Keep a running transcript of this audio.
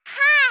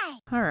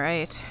All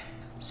right.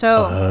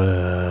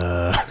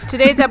 So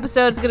today's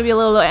episode is going to be a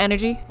little low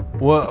energy.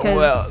 Well.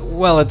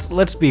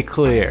 Let's be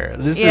clear.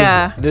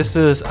 This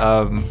is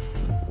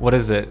what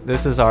is it?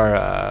 This is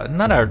our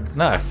not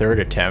our third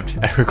attempt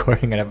at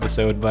recording an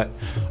episode, but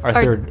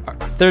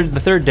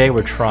the third day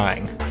we're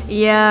trying.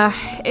 Yeah,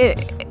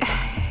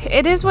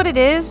 it is what it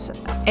is,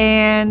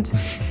 and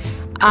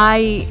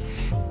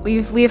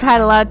we've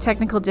had a lot of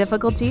technical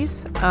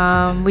difficulties.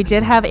 We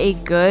did have a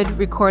good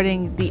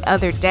recording the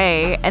other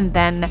day, and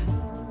then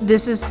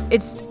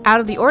it's out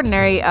of the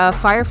ordinary.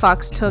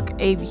 Firefox took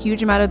a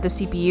huge amount of the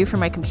CPU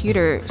from my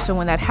computer, so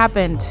when that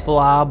happened,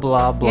 blah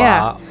blah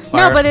blah.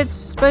 Yeah. But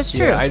it's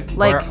true. Yeah,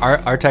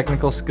 our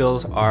technical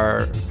skills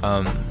are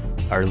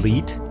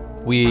elite.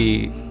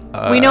 We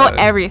know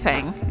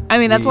everything. I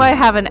mean, that's why I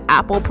have an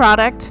Apple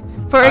product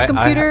for a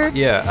computer.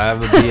 I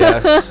have a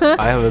BS.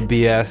 I have a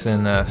BS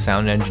in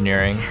sound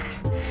engineering.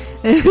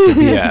 It's a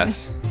BS,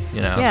 so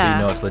you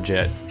know it's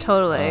legit.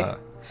 Totally.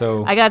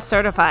 So I got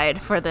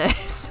certified for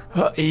this.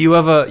 You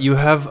have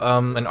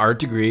an art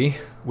degree,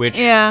 which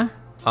is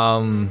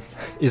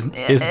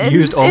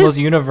used almost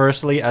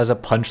universally as a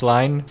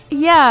punchline.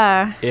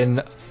 Yeah.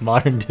 In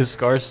modern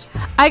discourse.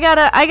 I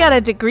got a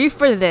degree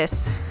for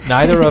this.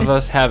 Neither of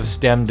us have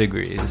STEM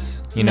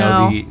degrees.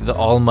 The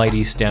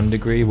almighty STEM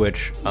degree,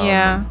 which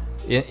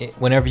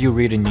whenever you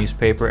read a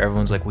newspaper,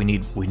 everyone's like, we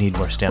need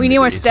more STEM. We need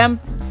more STEM.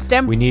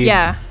 We need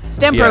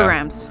STEM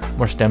programs.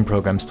 More STEM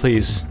programs,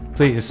 please.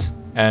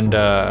 And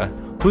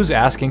who's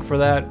asking for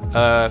that?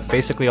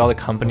 Basically, all the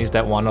companies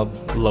that want to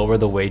lower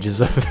the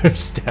wages of their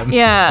STEM.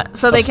 Yeah,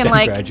 so they can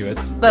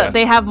graduates. But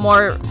they have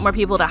more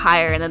people to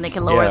hire, and then they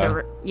can lower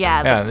the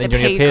they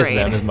don't pay pay grade.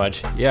 them as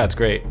much. Yeah, it's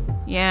great.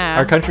 Yeah.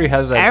 Our country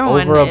has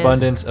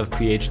overabundance of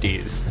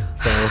PhDs,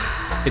 so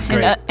it's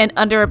great. And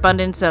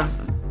underabundance of,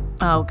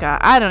 oh god,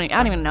 I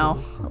don't even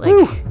know.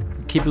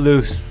 Keep it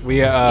loose.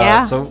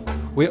 So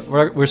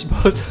we're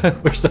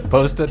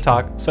supposed to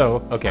talk.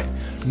 So okay,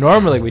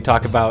 normally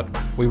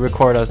we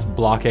record us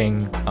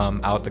blocking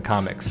out the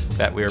comics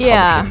that we were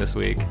publishing this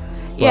week.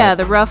 Yeah,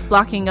 the rough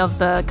blocking of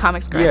the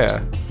comic script.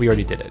 Yeah, we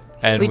already did it,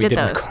 and we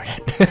didn't record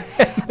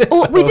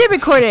it. We did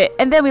record it,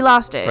 and then we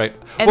lost it. Right.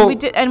 And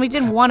we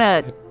didn't want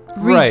to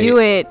redo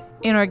it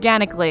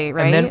inorganically,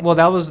 right? And then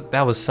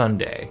that was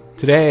Sunday.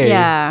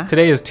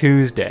 Today is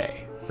Tuesday.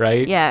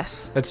 Right?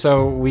 Yes. And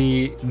so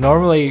we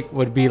normally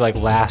would be like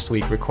last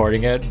week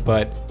recording it,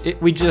 but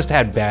we just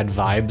had bad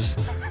vibes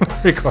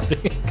recording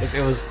it because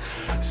it was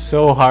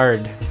so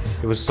hard.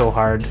 It was so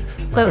hard.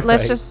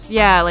 Let's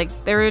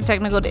there were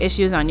technical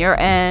issues on your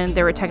end.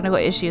 There were technical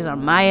issues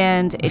on my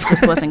end. It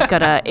just wasn't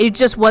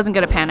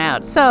gonna pan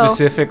out. So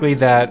specifically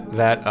that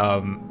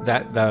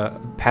the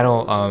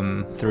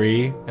panel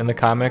 3 in the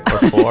comic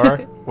or 4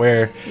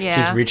 where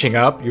she's reaching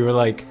up. You're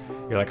like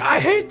I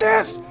hate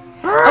this.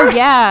 Oh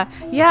yeah,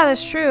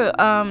 that's true.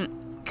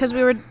 Because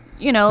we were,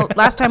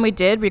 last time we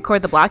did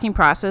record the blocking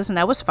process, and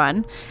that was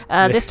fun.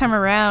 This time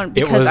around,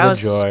 because it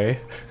was a joy.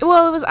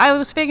 Well, I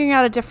was figuring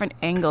out a different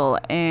angle,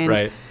 and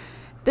right.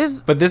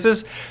 But this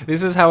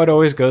is how it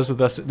always goes with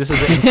us. This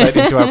is an insight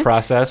into our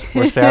process,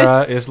 where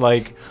Sarah is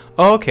like,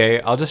 "Oh,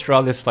 okay, I'll just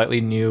draw this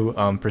slightly new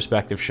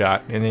perspective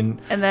shot," and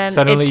then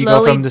suddenly you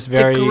go from this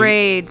very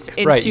degrades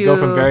into you go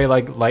from very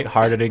like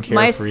lighthearted and carefree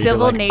my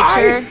civil to, like,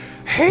 nature.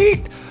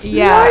 Hate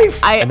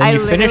life. I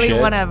literally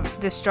want to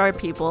destroy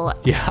people.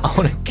 Yeah, I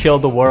want to kill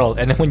the world.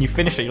 And then when you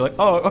finish it, you're like,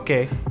 oh,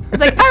 okay.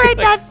 It's like, all right,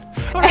 done.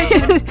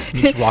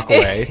 You just walk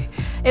away.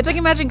 It's like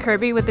imagine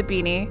Kirby with the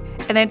beanie,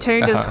 and then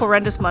turning into this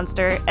horrendous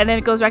monster, and then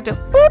it goes back to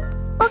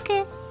boop.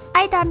 Okay,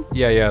 I done.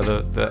 Yeah,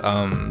 the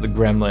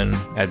gremlin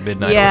at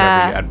midnight. Yeah.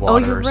 Whenever you add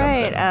water or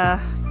something. Right.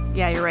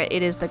 Yeah, you're right.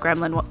 It is the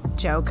gremlin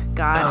joke.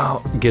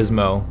 God. Oh,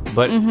 Gizmo.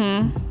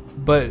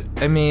 But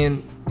I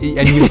mean.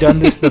 And you've done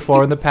this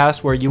before in the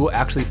past, where you will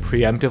actually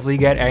preemptively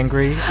get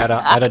angry at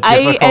a difficult.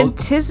 I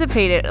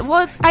anticipate it.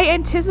 Well, I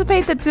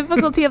anticipate the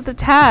difficulty of the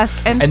task,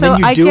 and so then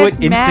you I do get it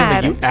instantly.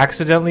 mad. You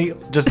accidentally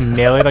just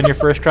nail it on your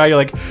first try. You're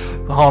like,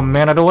 "Oh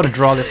man, I don't want to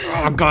draw this.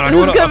 Oh god,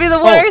 this is gonna be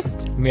the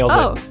worst."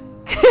 Nailed it.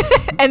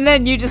 And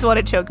then you just want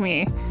to choke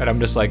me. And I'm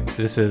just like,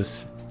 "This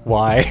is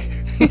why?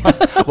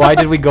 Why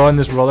did we go on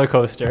this roller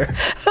coaster?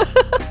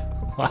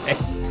 Why?"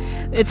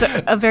 It's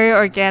a very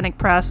organic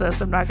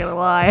process, I'm not gonna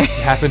lie. It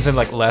happens in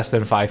like less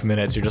than 5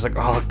 minutes. You're just like,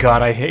 oh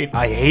god, I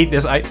hate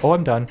this.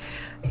 I'm done.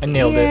 I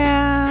nailed it.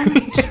 Yeah,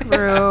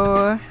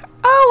 true.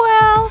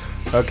 Oh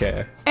well.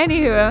 Okay.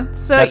 Anywho,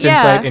 so that's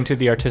insight into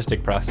the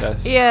artistic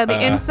process. Yeah, the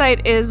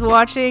insight is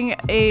watching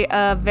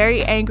a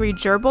very angry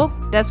gerbil.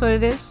 That's what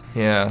it is.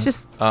 Yeah.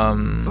 Just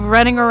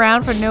running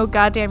around for no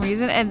goddamn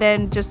reason, and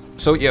then just.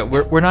 So yeah,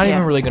 we're not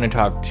even really going to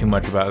talk too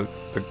much about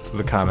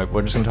the comic.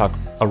 We're just going to talk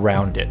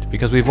around it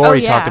because we've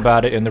already talked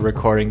about it in the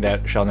recording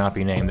that shall not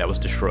be named that was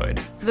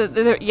destroyed.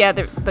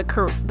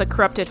 The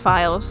corrupted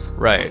files.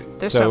 Right.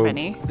 There's so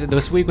many.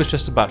 This week was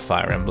just about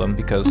Fire Emblem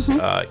because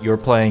you're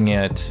playing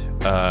it.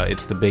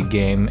 It's the big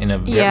game in a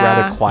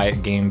rather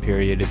quiet game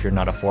period if you're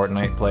not a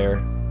Fortnite player.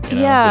 Which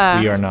we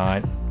are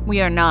not.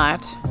 We are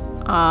not.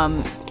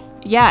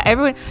 yeah,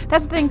 everyone.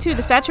 That's the thing too.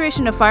 The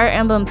saturation of Fire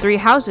Emblem Three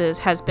Houses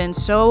has been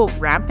so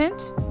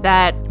rampant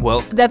that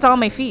that's on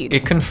my feed.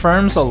 It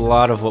confirms a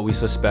lot of what we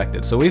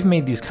suspected. So we've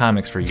made these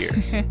comics for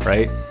years,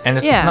 right? And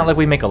it's not like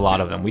we make a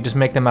lot of them. We just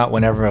make them out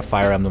whenever a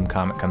Fire Emblem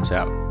comic comes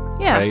out.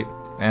 Yeah. Right?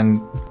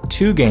 And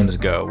 2 games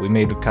ago, we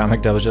made a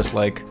comic that was just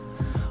like,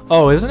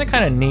 oh, isn't it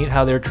kind of neat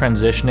how they're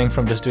transitioning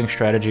from just doing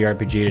strategy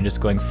RPG to just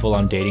going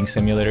full-on dating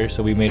simulator?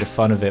 So we made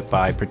fun of it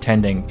by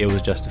pretending it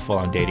was just a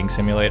full-on dating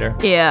simulator.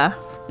 Yeah.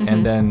 Mm-hmm.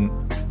 And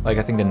then, like,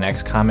 I think the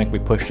next comic, we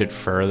pushed it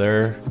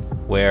further,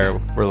 where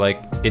we're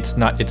like,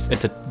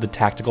 the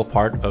tactical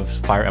part of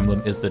Fire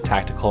Emblem is the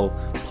tactical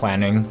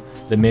planning,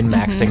 the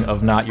min-maxing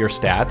of not your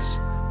stats,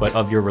 but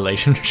of your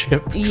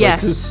relationship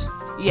choices.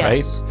 Yes.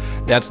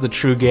 Right? That's the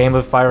true game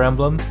of Fire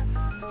Emblem.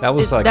 That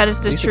was that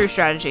is the true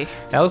strategy.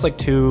 That was like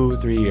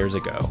 2-3 years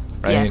ago,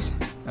 right? Yes.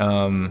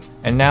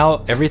 And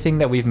now everything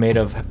that we've made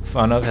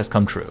fun of has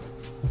come true.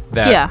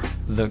 That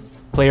the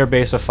player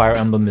base of Fire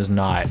Emblem is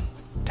not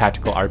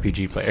tactical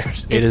RPG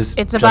players.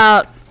 It's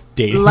about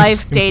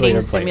life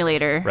dating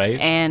simulator, right?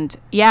 And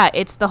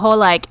it's the whole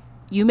like,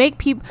 you make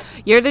people,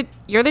 you're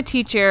the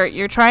teacher,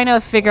 you're trying to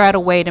figure out a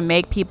way to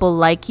make people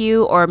like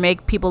you or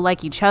make people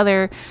like each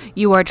other.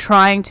 You are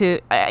trying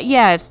to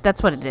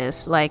that's what it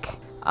is. Like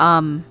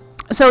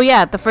so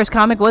the first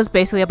comic was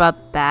basically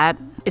about that.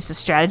 It's a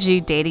strategy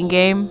dating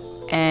game,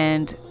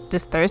 and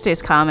this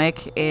Thursday's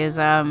comic is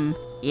goes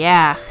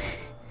a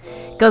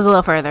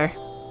little further.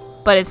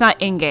 But it's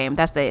not in-game,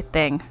 that's the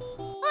thing.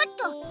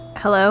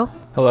 Hello?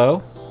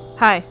 Hello?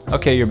 Hi.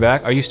 Okay, you're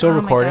back. Are you still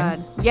recording? My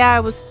God. Yeah,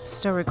 I was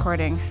still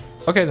recording.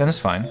 Okay, then it's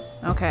fine.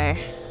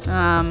 Okay.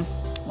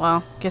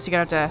 Well, guess you're gonna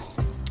have to...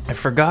 I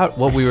forgot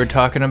what we were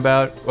talking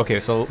about. Okay,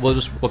 so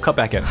we'll cut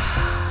back in.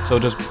 So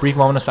just brief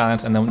moment of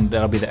silence, and then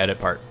that'll be the edit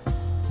part.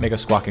 Make a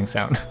squawking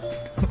sound.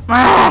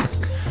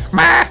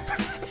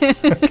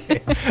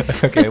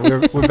 Okay,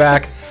 we're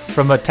back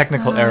from a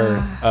technical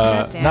error.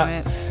 God damn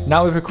it.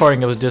 Not with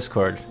recording, it was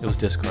Discord. Okay,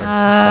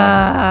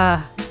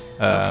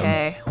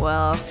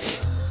 well...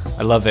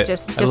 I love it.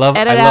 Just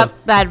edit out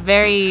that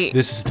very...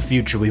 This is the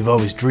future we've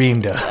always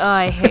dreamed of. Oh,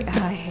 I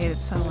hate it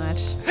so much.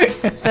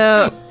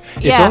 So,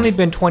 It's only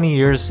been 20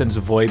 years since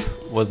VoIP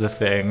was a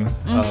thing.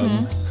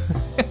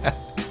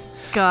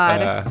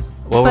 God.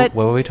 What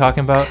were we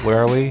talking about? Where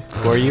are we?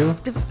 Who are you?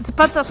 It's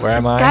about the Where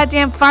am I?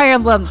 goddamn Fire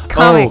Emblem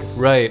comics.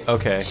 Oh, right.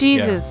 Okay.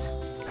 Jesus.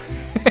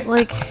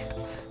 Yeah.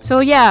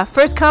 So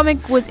first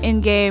comic was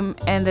in-game,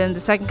 and then the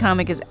second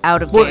comic is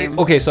out of game.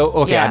 Okay,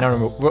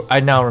 I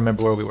now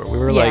remember where we were. We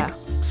were like,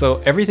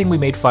 so everything we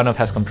made fun of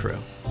has come true.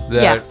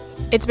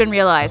 It's been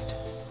realized.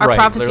 Our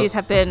prophecies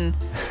have been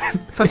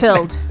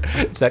fulfilled.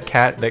 It's that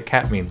cat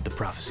meme. The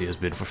prophecy has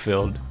been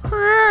fulfilled.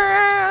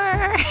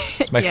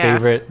 It's my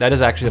favorite. That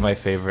is actually my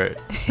favorite.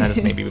 That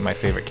is maybe my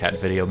favorite cat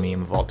video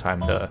meme of all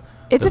time.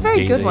 It's a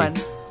very good one.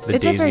 The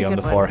daisy on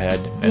the forehead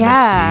and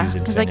it sees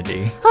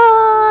infinity.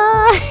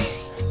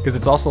 Because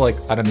it's also like,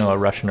 I don't know, a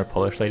Russian or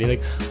Polish lady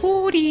like,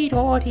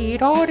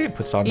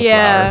 puts on the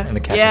flower, and the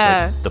cat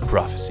is like, the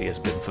prophecy has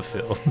been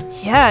fulfilled.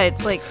 Yeah,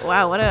 it's like,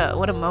 wow,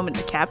 what a moment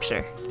to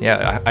capture.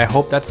 Yeah, I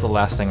hope that's the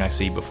last thing I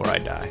see before I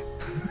die.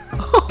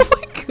 Oh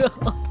my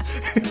God.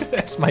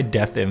 That's my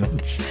death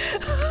image.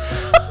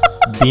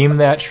 Beam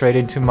that straight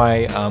into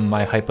my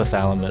my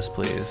hypothalamus,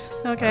 please.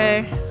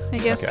 Okay, I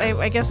guess I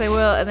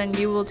will, and then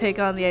you will take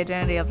on the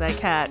identity of that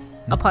cat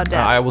upon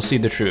death. I will see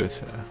the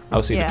truth.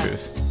 I'll see the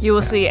truth. You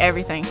will see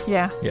everything.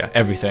 Yeah. Yeah,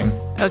 everything.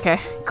 Okay,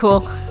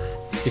 cool.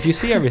 If you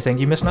see everything,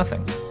 you miss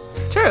nothing.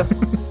 True.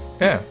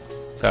 Yeah.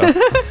 So,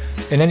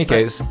 in any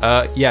case,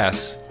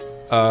 yes.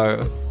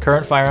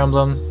 Current Fire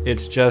Emblem,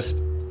 it's just,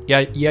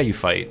 you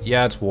fight.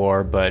 Yeah, it's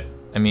war, but,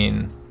 I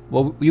mean,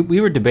 well,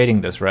 we were debating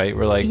this, right?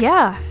 We're like,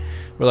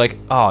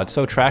 oh, it's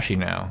so trashy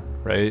now,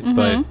 right? Mm-hmm.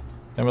 But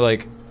then we're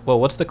like, well,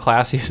 what's the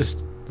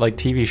classiest, like,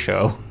 TV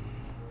show,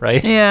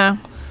 right? Yeah.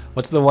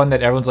 What's the one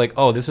that everyone's like,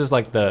 oh, this is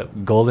like the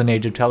golden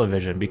age of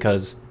television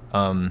because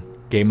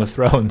Game of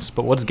Thrones.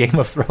 But what's Game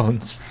of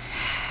Thrones?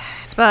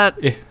 It's about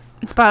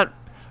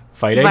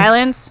fighting,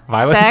 violence,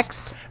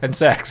 sex, and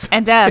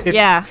death.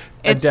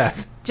 It's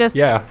death. Just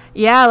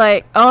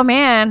like, oh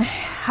man,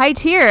 high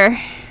tier.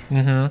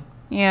 Mm-hmm.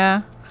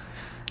 Yeah.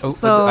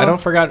 So I don't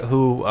forget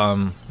who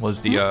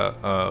was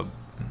the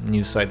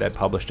news site that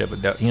published it,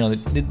 but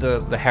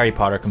the Harry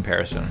Potter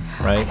comparison,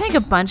 right? I think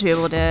a bunch of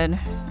people did.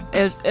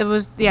 It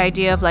was the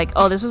idea of like,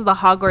 oh, this is the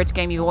Hogwarts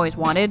game you've always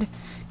wanted.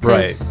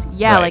 Right.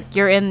 Like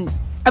you're in.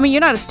 I mean, you're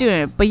not a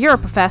student, but you're a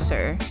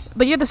professor.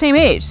 But you're the same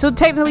age, so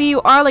technically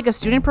you are like a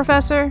student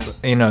professor.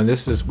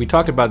 We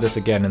talked about this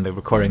again in the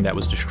recording that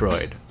was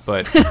destroyed,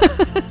 but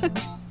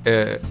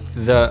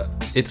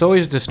it's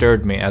always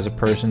disturbed me as a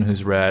person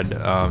who's read.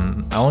 I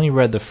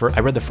read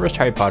the first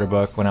Harry Potter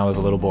book when I was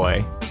a little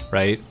boy,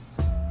 right?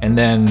 And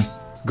then,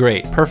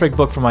 great, perfect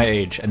book for my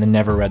age, and then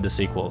never read the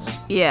sequels.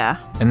 Yeah.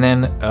 And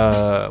then,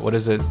 the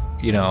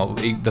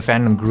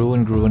fandom grew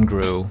and grew and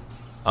grew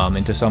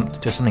into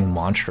something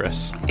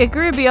monstrous. It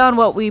grew beyond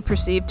what we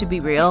perceived to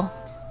be real,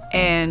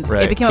 and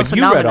it became a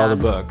phenomenon. You read all the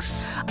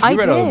books. I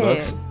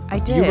did. I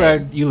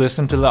did. You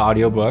listened to the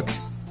audiobook.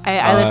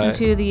 I listened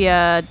to the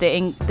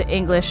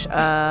English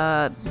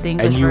and you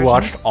version.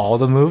 watched all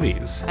the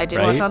movies. I did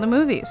watch all the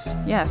movies.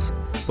 Yes.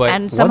 But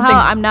and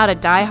somehow I'm not a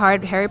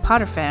diehard Harry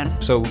Potter fan.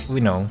 So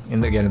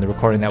in the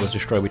recording that was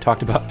destroyed, we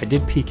talked about. I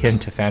did peek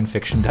into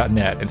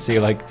fanfiction.net and see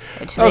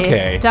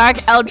the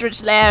dark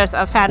eldritch layers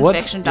of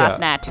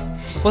fanfiction.net.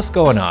 What's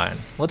going on?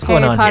 What's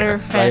Harry going on Potter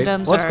here?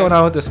 fandoms What's going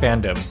on with this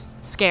fandom?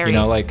 Scary.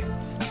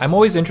 I'm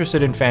always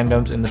interested in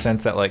fandoms in the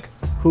sense that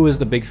who is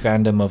the big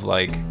fandom of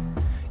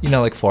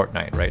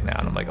Fortnite right now,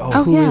 and I'm like,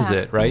 who is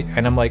it, right?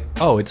 And I'm like,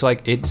 it's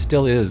it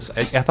still is.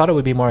 I thought it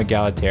would be more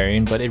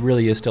egalitarian, but it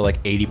really is still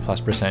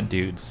 80+%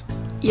 dudes.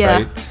 Yeah.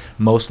 Right?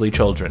 Mostly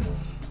children.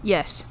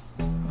 Yes.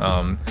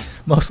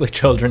 Mostly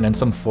children and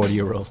some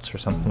 40-year-olds or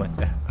something like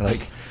that.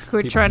 Who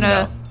are trying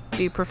to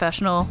be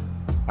professional.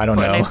 I don't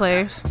Fortnite know.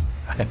 players.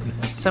 I have no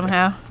idea.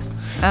 Somehow.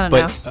 I don't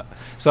know.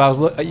 So I was,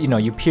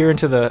 you peer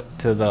into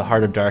the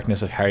heart of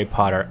darkness of Harry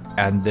Potter,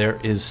 and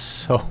there is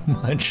so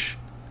much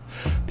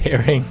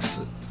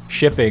pairings,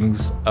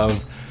 shippings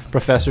of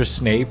Professor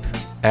Snape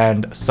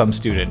and some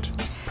student,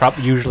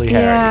 usually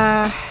Harry.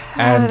 Yeah,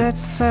 and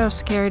that's so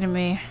scary to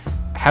me.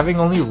 Having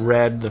only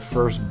read the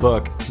first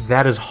book,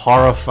 that is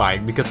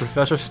horrifying because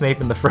Professor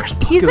Snape in the first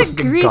book he's is a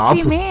greasy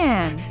goblin.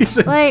 Man. He's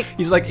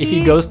if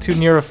he goes too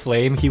near a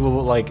flame, he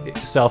will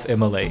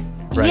self-immolate.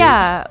 Right?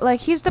 Yeah,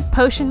 he's the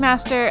potion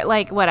master,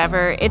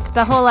 whatever. It's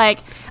the whole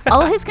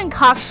all his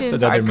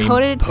concoctions are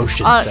coated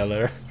potion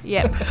seller.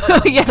 Yeah,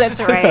 yeah, that's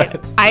right.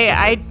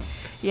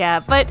 Yeah,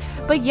 but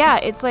yeah,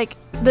 it's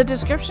the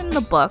description in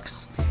the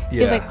books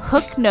is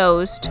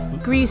hook-nosed,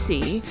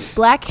 greasy,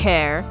 black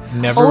hair,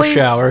 never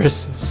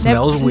showers,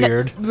 smells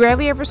weird,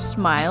 rarely ever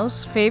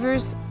smiles,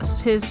 favors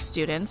his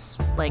students.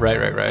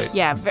 Right.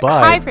 Yeah,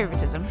 high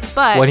favoritism.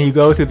 But when you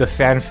go through the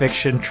fan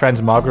fiction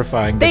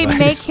transmogrifying they device,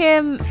 make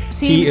him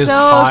seem he is so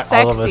hot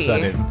sexy. all of a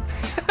sudden.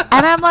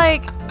 And I'm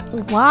like,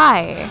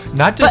 why?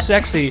 Not just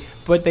sexy,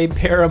 but they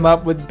pair him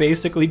up with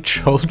basically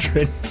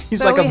children.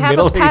 He's so like a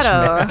middle-aged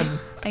man.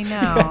 I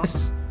know.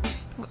 Yes.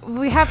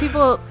 We have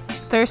people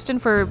thirsting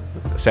for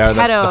Sarah,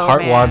 the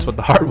heart man. wants what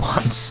the heart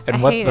wants,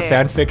 and what the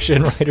fan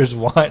fiction writers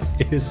want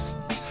is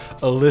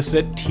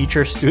illicit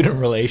teacher-student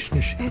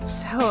relationship.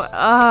 It's so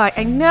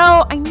I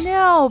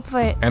know,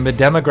 but and the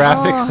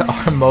demographics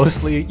are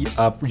mostly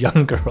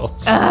young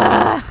girls.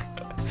 God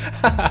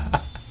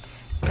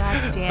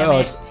damn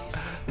it.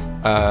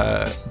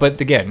 But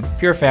again,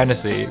 pure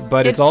fantasy.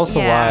 But it's also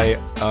why,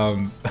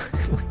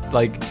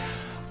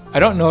 I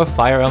don't know if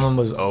Fire Emblem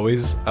was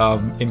always, I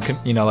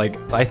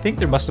think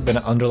there must have been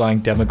an underlying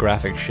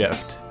demographic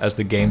shift as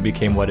the game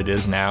became what it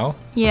is now.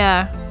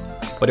 Yeah.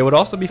 But it would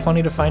also be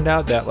funny to find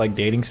out that,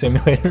 dating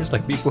simulators,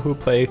 people who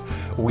play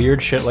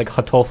weird shit like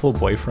Hatoful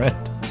Boyfriend,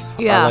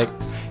 are,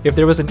 if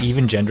there was an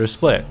even gender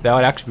split, that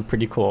would actually be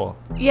pretty cool.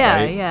 Yeah,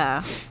 right?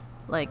 yeah.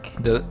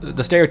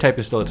 The stereotype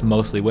is still it's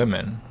mostly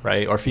women,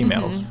 right? Or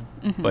females.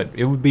 Mm-hmm. But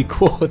it would be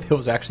cool if it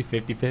was actually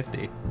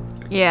 50-50.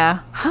 Yeah.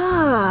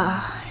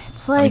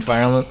 It's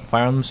Fire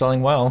Emblem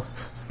selling well.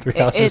 Three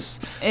Houses.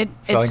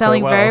 It's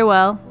selling very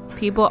well.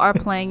 People are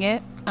playing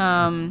it.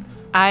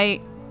 I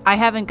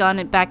haven't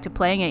gone back to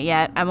playing it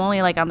yet. I'm only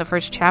on the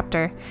first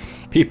chapter.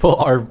 People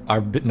are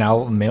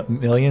now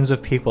millions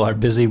of people are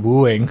busy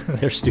wooing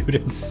their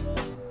students.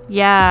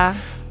 Yeah.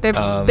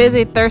 They're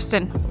busy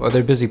thirsting. Or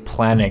they're busy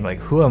planning,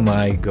 who am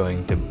I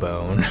going to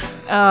bone?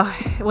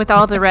 With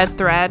all the red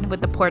thread,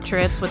 with the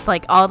portraits, with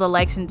all the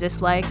likes and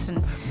dislikes.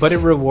 But it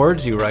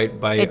rewards you, right?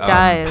 By it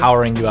does.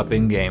 Powering you up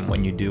in-game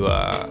when you do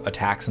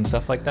attacks and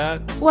stuff like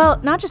that? Well,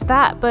 not just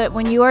that, but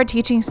when you are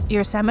teaching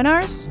your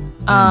seminars,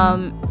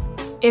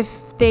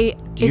 if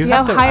you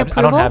have high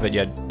approval... I don't have it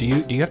yet. Do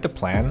you have to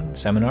plan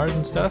seminars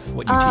and stuff,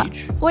 what you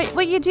teach?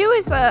 What you do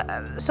is,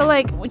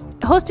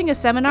 hosting a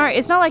seminar,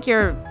 it's not like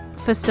you're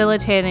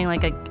facilitating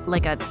like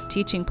a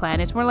teaching plan.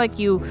 It's more like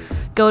you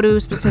go to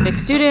specific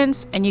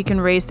students and you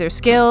can raise their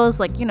skills,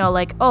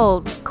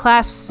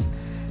 class,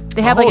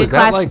 they have a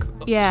class.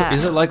 So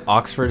is it like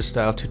Oxford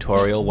style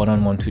tutorial,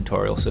 one-on-one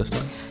tutorial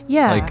system?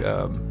 Yeah.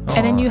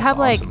 And then you have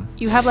awesome.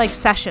 you have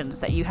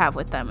sessions that you have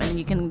with them, and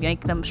you can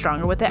make them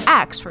stronger with an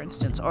axe, for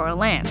instance, or a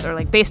lance, or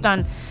based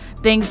on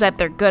things that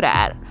they're good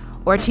at.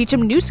 Or teach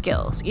them new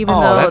skills, even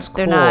though that's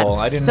they're cool. not.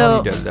 I didn't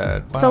know you did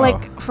that. Wow. So,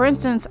 for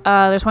instance,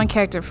 there's one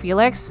character,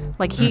 Felix.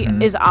 He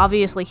is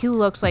obviously, he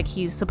looks like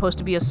he's supposed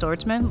to be a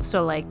swordsman.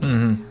 So, you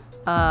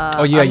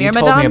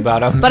told me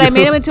about him. But I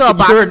made him into a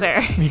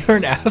boxer. You're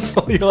an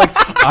asshole. You're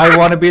I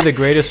want to be the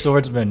greatest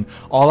swordsman.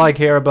 All I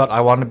care about, I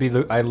live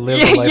the life of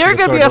a sword. You're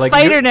gonna be a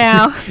fighter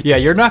now. Yeah,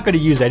 you're not gonna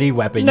use any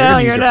weapon. No,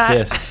 you're gonna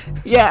use your fists.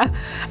 Yeah,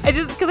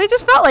 because I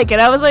just felt like it.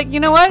 I was like, you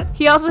know what?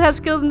 He also has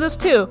skills in this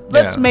too.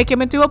 Let's make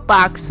him into a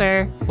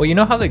boxer. Well, you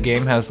know how the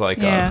game has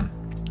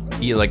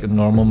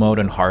normal mode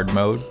and hard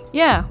mode.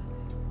 Yeah.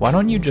 Why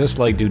don't you just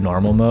do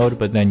normal mode,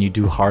 but then you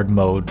do hard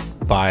mode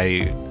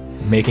by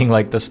making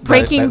this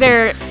breaking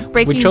their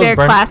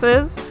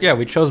classes. Yeah,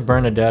 we chose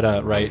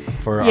Bernadetta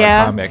for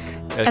our comic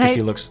because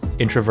she looks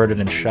introverted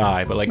and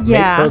shy. But like, make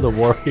her the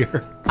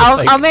warrior.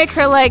 I'll make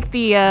her like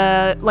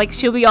the like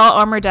she'll be all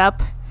armored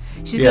up.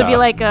 She's gonna be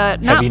like a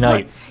Heavy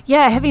Knight.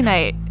 Heavy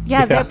Knight.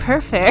 Yeah, they're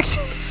perfect.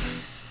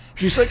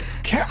 She's like,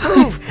 can't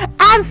move.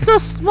 I'm so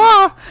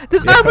small.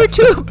 This armor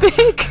too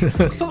big.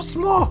 So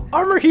small.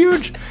 Armor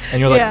huge. And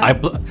you're like,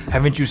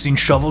 haven't you seen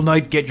Shovel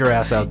Knight? Get your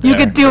ass out there. You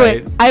could do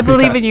it. I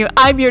believe in you.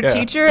 I'm your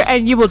teacher,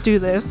 and you will do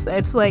this.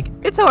 It's like,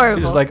 it's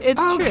horrible. She's like,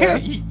 it's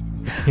true.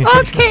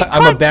 Okay,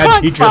 I'm a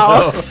bad teacher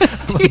though.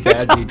 I'm a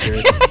bad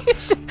teacher.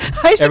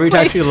 Every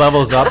time she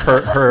levels up,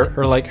 her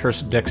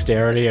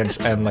dexterity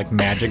and like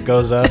magic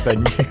goes up,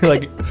 and you're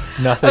like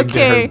nothing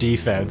to her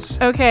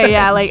defense. Okay,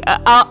 yeah, like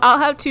I'll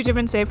have 2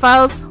 different save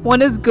files.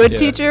 One is good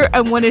teacher,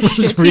 and one is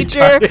shit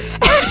teacher.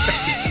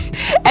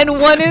 And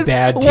one is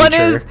bad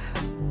teacher.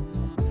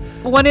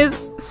 One is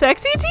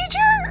sexy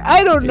teacher.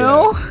 I don't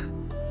know.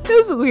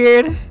 It's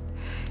weird.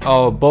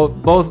 Oh,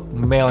 both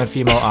male and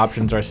female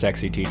options are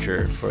sexy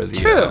teacher for the.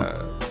 True.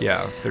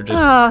 They're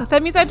just.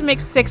 That means I have to make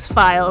 6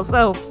 files.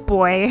 Oh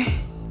boy.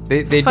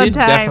 They did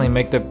definitely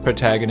make the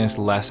protagonist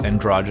less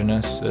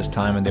androgynous this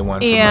time, and they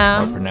went for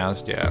much more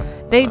pronounced. Yeah.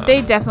 They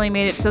definitely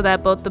made it so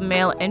that both the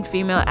male and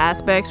female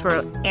aspects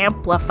were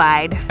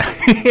amplified.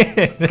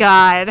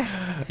 God.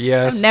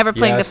 Yes. I'm never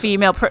playing the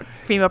female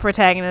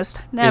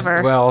protagonist.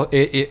 Never.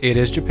 It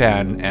is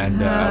Japan, and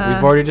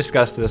we've already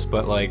discussed this,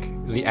 but like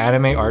the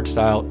anime art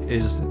style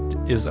is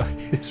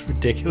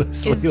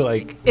ridiculously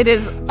it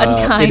is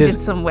unkind in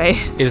some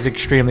ways. It is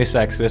extremely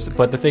sexist,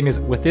 but the thing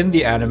is, within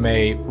the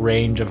anime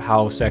range of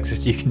how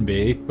sexist you can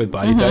be with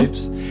body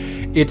types,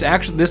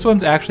 this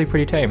one's actually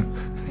pretty tame.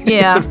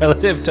 Yeah.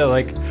 Relative to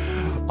like,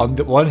 on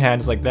the one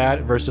hand, it's like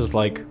that versus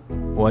like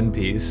One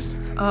Piece.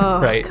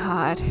 Oh right?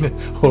 God.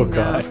 Oh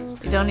God.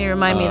 Don't even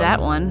remind me of that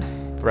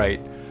one.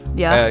 Right.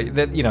 Yeah.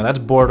 That's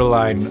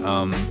borderline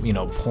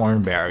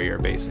porn barrier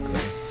basically.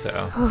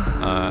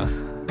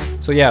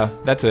 So yeah,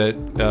 that's it.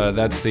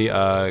 That's the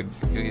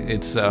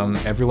it's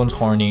everyone's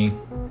horny.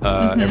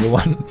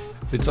 Everyone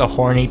it's a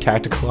horny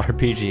tactical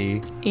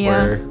RPG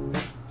where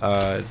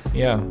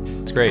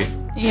it's great.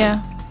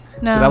 Yeah.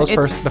 No. So that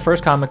was the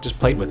first comic just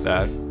played with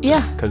that.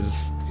 Yeah. Cuz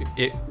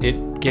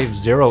it gave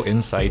zero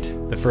insight.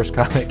 The first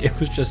comic, it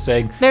was just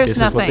saying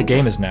this is what the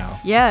game is now.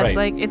 Yeah, it's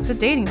like it's a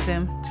dating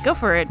sim. Let's go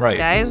for it,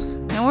 guys.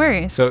 No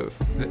worries. So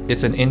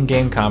it's an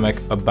in-game comic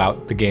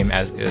about the game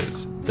as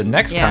is. The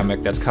next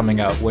comic that's coming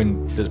out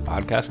when this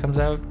podcast comes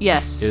out,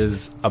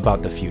 is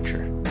about the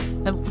future.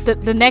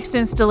 The next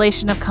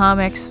installation of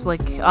comics,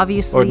 like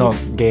obviously. Or no,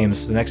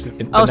 games. The next.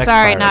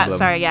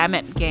 Sorry, Yeah, I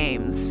meant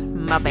games.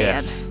 My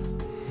bad. Yes.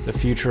 The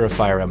future of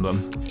Fire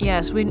Emblem.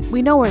 Yes, we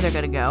know where they're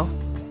gonna go.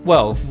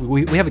 Well,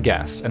 we have a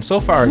guess, and so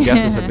far our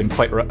guesses have been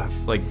quite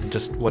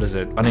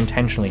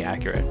unintentionally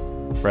accurate,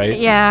 right?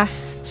 Yeah.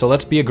 So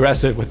let's be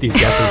aggressive with these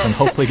guesses and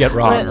hopefully get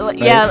wrong. Right?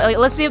 Yeah,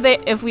 let's see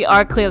if we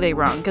are clearly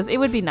wrong, because it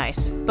would be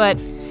nice. But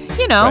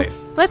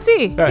let's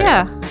see. Right.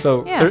 Yeah.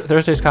 So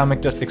Thursday's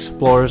comic just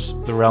explores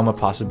the realm of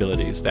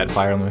possibilities that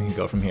Fire Emblem can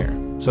go from here.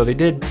 So they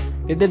did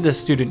the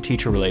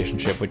student-teacher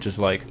relationship, which is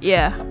like,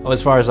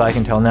 as far as I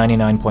can tell,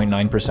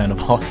 99.9%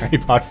 of all Harry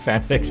Potter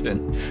fan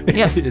fiction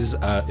is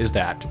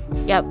that.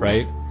 Yep.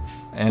 Right?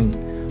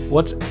 And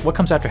what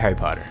comes after Harry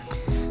Potter?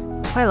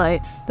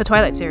 Twilight. The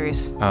Twilight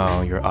series.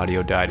 Oh, your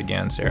audio died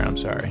again, Sarah. I'm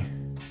sorry.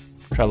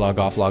 Try log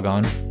off, log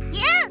on.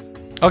 Yeah.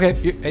 Okay,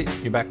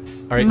 you're back.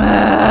 All right.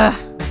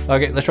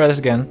 Okay, let's try this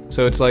again.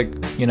 So it's like,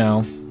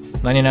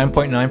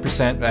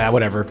 99.9%.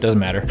 Whatever. Doesn't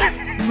matter.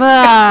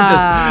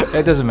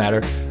 It doesn't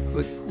matter.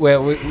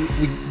 Well,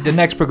 the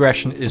next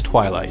progression is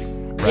Twilight,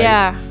 right?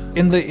 Yeah.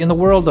 In the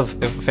world of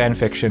fan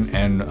fiction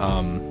and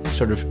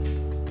sort of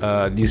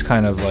these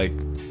kind of like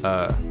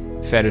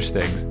fetish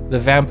things, the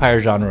vampire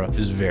genre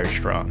is very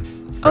strong.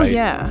 Right? Oh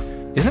yeah.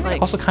 Isn't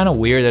it also kind of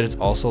weird that it's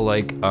also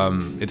like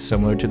it's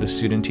similar to the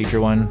student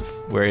teacher one,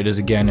 where it is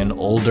again an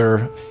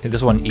older,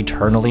 this one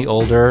eternally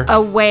older,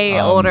 way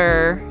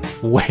older,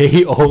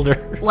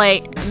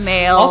 like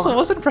male. Also,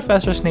 wasn't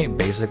Professor Snape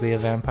basically a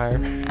vampire?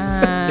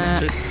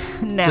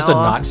 No. Just a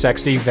not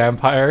sexy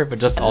vampire, but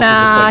just also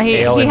just like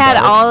pale he and had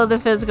dark. all of the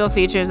physical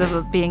features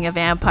of being a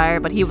vampire,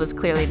 but he was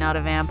clearly not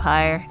a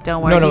vampire.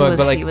 Don't worry.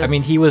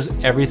 He was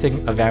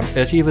everything a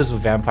vampire. He was a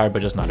vampire,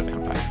 but just not a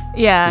vampire.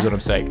 Yeah. Is what I'm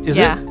saying.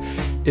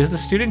 Is the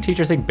student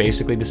teacher thing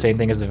basically the same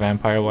thing as the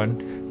vampire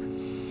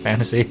one?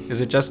 Fantasy?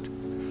 Is it just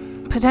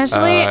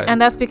potentially?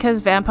 And that's because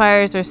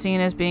vampires are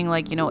seen as being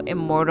like,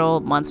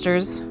 immortal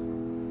monsters,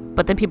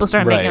 but then people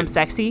started making them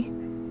sexy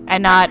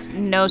and not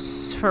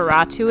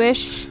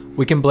Nosferatu-ish.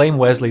 We can blame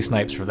Wesley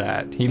Snipes for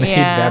that. He made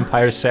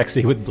vampires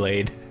sexy with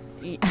Blade.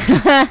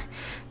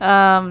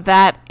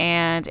 That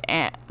and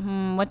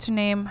what's her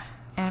name?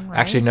 Anne Rice?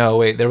 Actually, no.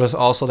 Wait. There was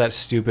also that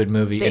stupid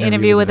movie, The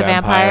Interview with the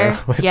Vampire.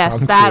 Yes,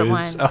 Tom that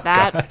Cruise. one. Oh,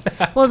 God.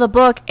 Well, the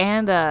book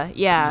and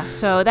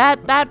So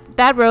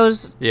that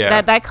rose. Yeah.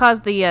 That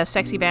caused the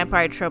sexy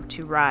vampire trope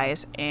to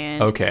rise.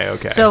 And okay.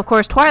 So of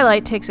course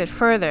Twilight takes it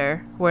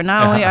further, where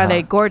not only are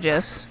they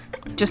gorgeous,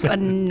 just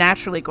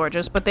unnaturally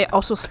gorgeous, but they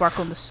also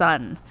sparkle in the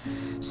sun.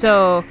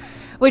 So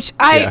Which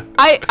I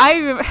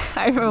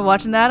remember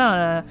watching that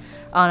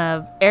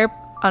on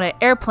an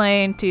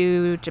airplane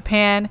to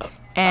Japan,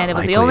 and it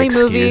was the only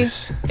movie.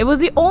 It was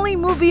the only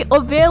movie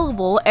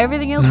available.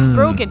 Everything else was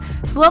broken.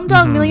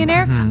 Slumdog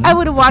Millionaire. I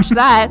would have watched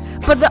that,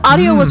 but the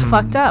audio was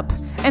fucked up,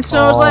 and so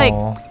I was like,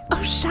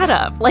 "Oh, shut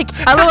up!" Like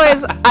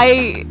otherwise,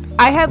 I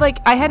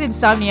had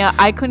insomnia.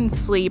 I couldn't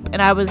sleep,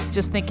 and I was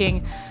just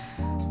thinking.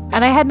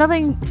 And I had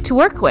nothing to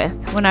work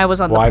with when I was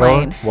on the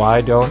plane.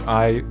 Why don't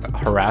I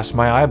harass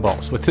my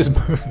eyeballs with this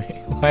movie?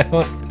 Why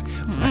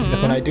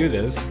don't I do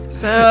this?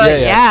 So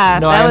yeah.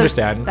 No, I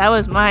understand. That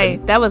was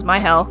my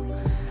hell.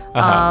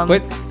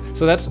 But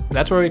so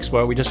that's where we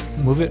explore. We just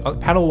move it.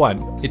 Panel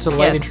 1. It's a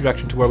light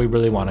introduction to where we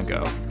really want to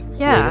go.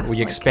 Yeah.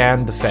 We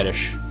expand the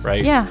fetish,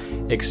 right? Yeah.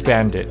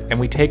 Expand it, and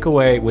we take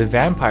away with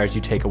vampires.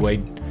 You take away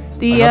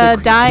the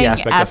dying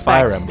aspect of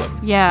Fire Emblem.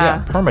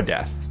 Yeah.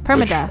 Permadeath.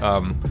 Which,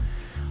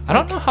 I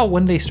don't know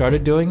when they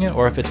started doing it,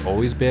 or if it's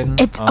always been.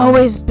 It's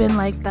always been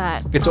like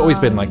that. It's always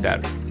been like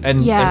that, and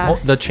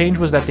the change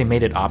was that they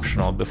made it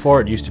optional. Before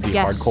it used to be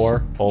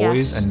hardcore,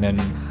 always, and then.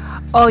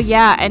 Oh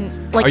yeah, and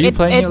like. Are you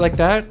playing it like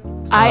that?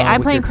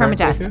 I'm playing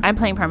permadeath. I'm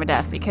playing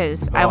permadeath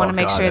because I want to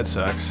make sure. That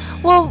sucks.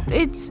 Well,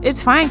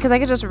 it's fine because I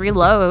could just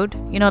reload.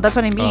 You know, that's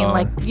what I mean.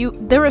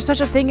 There was such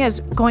a thing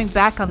as going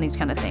back on these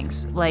kind of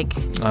things. Like.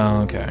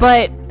 Oh, okay.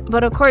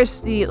 But of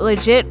course, the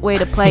legit way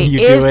to play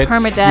is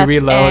permadeath. You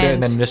reload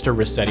and then Mr.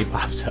 Rossetti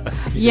pops up.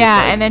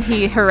 And then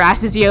he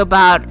harasses you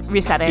about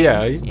resetting.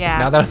 Yeah.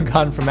 Now that I've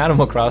gone from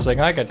Animal Crossing,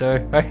 I can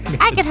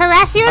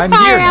harass you with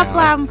Fire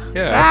Emblem.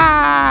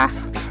 Yeah.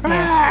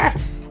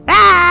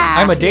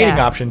 I'm a dating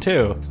option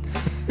too.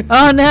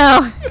 Oh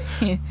no,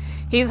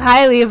 he's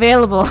highly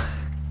available.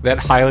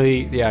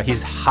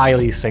 He's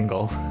highly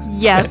single.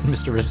 Yes.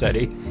 Mr.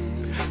 Rossetti.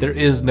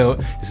 Is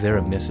there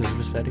a Mrs.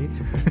 Rossetti?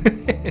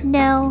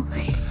 No.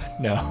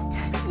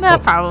 No,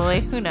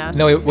 probably. Who knows?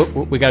 No,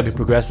 we gotta be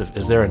progressive.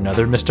 Is there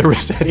another Mr.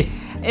 Rossetti?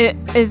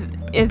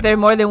 Is there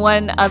more than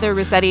one other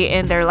Rossetti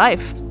in their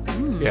life?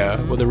 Yeah.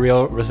 Will the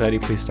real Rossetti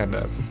please stand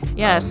up?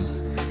 Yes.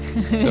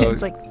 So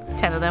it's like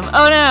 10 of them.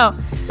 Oh no.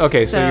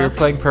 Okay, so you're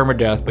playing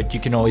permadeath, but you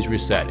can always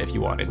reset if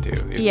you wanted to.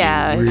 If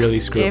you really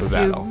screw up a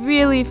battle. If you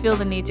really feel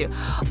the need to.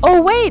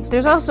 Oh wait,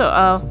 there's also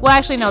well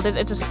actually no,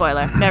 it's a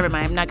spoiler. Never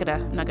mind. I'm not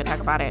gonna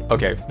talk about it.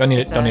 Okay. Don't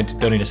need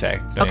to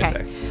say.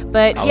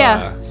 But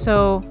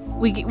so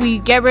we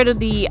get rid of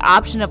the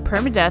option of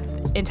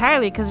permadeath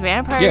entirely because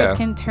vampires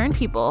can turn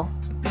people.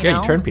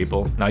 You turn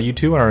people. Now you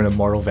too are an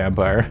immortal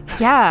vampire.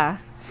 Yeah.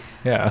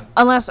 Yeah.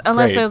 Unless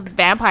there's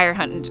vampire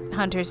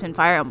hunters in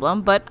Fire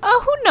Emblem, but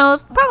who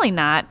knows? Probably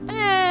not.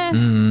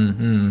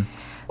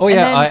 Oh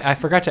yeah, I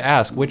forgot to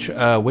ask which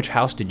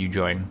house did you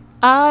join?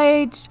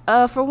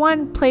 For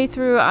one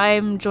playthrough,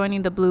 I'm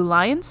joining the Blue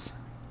Lions.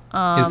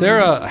 Is there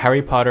a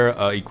Harry Potter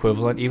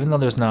equivalent? Even though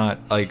there's not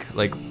like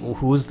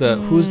who's the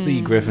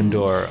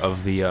Gryffindor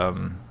of the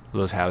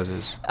those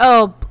houses?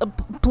 Oh,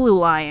 Blue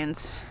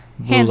Lions.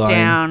 Hands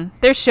down.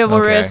 They're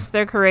chivalrous,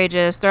 they're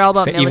courageous, they're all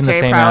about military even the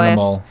same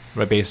prowess. Animal,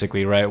 right,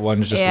 basically, right?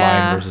 One's just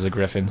lion versus a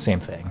griffin, same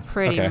thing.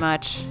 Pretty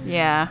much,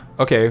 yeah.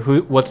 Okay,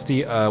 what's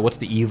the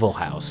evil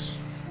house?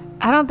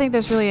 I don't think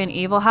there's really an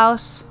evil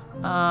house.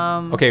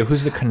 Okay,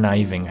 who's the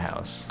conniving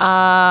house?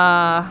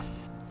 Or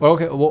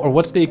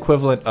what's the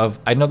equivalent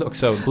of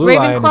so Blue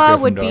Lion is Ravenclaw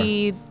Gryffindor. would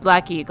be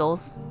Black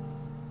Eagles.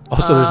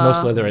 Also, there's no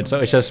Slytherin, so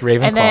it's just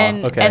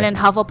Ravenclaw. And then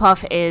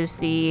Hufflepuff is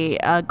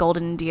the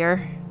Golden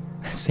Deer.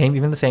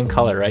 Even the same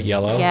color, right?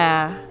 Yellow.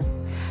 Yeah,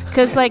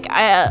 because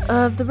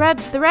the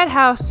red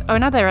house, or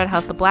not the red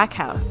house, the Black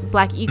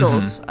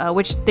Eagles,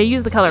 which they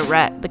use the color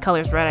red. The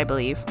color's red, I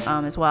believe,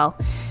 as well.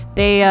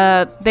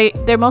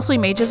 They're mostly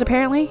mages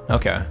apparently.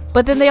 Okay.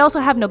 But then they also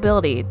have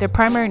nobility. They're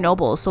primary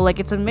nobles, so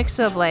it's a mix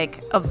of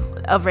of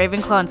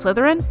Ravenclaw and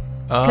Slytherin.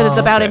 Because it's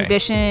about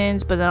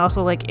ambitions, but then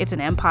also it's an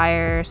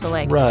empire, so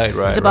right,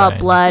 it's about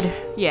blood.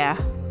 Yeah.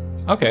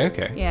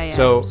 Okay. Yeah.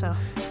 So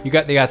they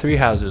got 3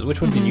 houses.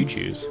 Which one did you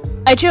choose?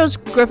 I chose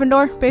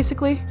Gryffindor,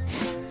 basically.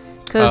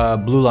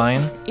 Blue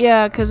Lion?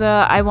 Yeah, because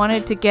I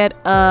wanted to get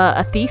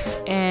a thief,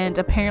 and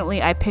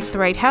apparently I picked the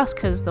right house,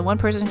 because the one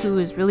person who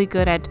is really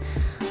good at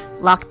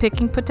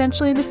lockpicking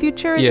potentially in the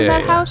future is in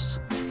that house.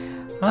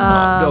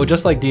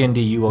 Just like D&D,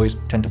 you always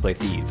tend to play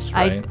thieves,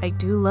 right? I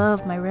do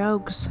love my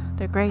rogues.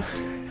 They're great.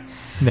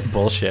 They're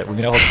bullshit. We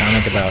made a whole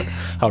comment about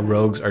how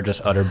rogues are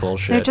just utter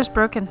bullshit. They're just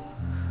broken.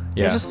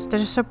 Yeah. They're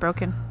just so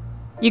broken.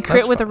 You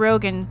crit with a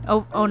rogue and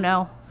oh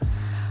no.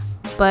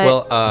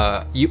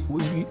 But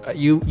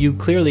you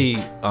clearly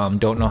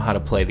don't know how to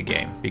play the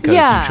game because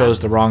you chose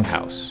the wrong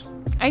house.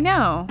 I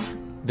know.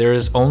 There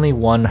is only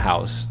one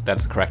house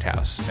that's the correct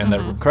house, and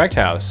the correct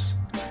house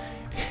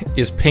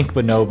is Pink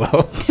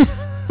Bonobo.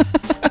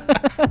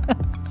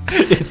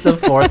 It's the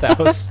 4th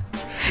house.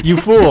 You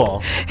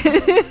fool!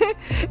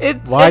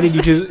 Why did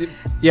you choose?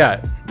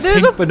 Yeah,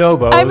 Pink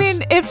Bonobos. I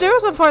mean, if there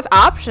was a 4th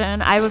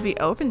option, I would be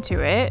open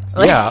to it.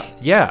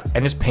 Yeah,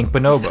 and it's Pink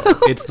Bonobo.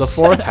 It's the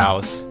 4th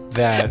house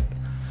that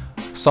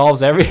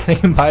solves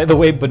everything. By the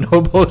way,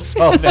 bonobos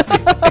solve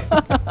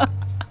everything.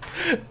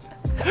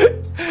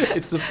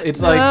 It's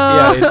it's like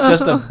yeah,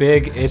 it's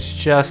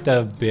just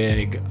a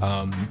big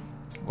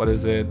what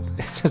is it?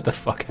 It's just a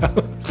fuck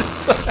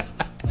house.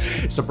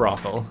 It's a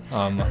brothel.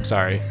 I'm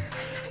sorry.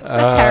 It's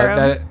a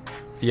harem.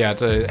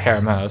 It's a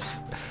harem house.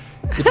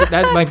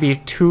 That might be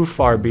too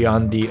far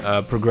beyond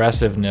the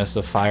progressiveness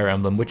of Fire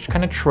Emblem, which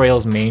kind of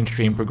trails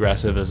mainstream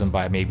progressivism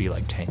by maybe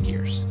like 10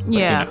 years. But,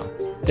 yeah. You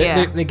know,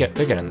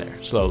 they're getting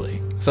there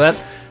slowly. So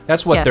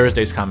that's what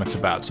Thursday's comic's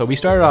about. So we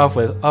started off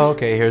with,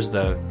 here's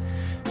the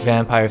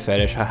vampire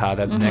fetish. Haha,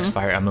 that next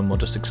Fire Emblem will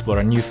just explore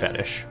a new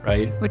fetish,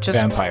 right? Which is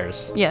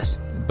vampires. Yes.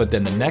 But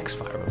then the next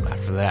Fire Emblem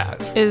after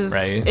that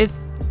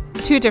is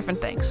two different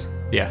things.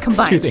 Yeah,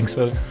 combined. Two things.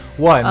 So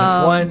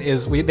one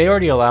is they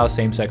already allow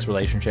same-sex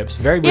relationships.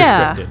 Very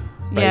restricted.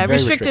 Right? Yeah,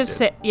 restricted.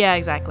 Yeah,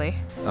 exactly.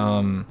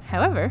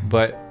 However,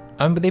 but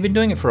they've been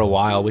doing it for a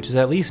while, which is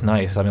at least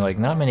nice. I mean, like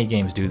not many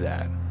games do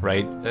that,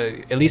 right?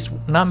 At least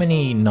not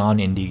many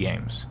non-indie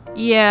games.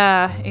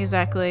 Yeah,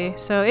 exactly.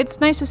 So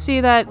it's nice to see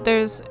that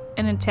there's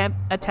an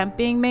attempt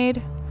being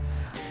made.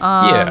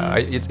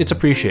 It's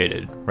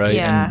appreciated, right?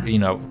 Yeah.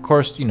 And of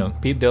course,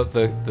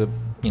 the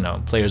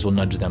players will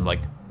nudge them like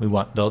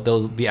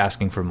they'll be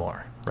asking for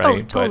more,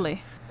 right? Oh,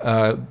 totally.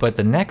 But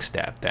the next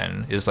step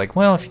then is like,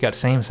 well, if you got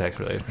same-sex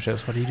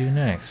relationships, what do you do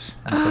next?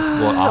 Like,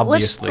 well,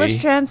 obviously,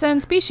 let's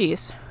transcend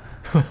species.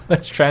 You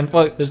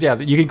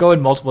can go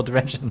in multiple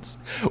dimensions.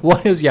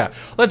 One is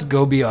let's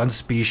go beyond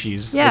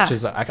species. Yeah. Which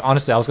is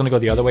honestly, I was gonna go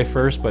the other way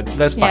first, but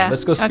that's fine.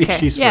 Let's go species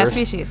first. Yeah,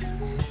 species.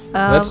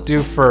 Let's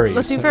do furries.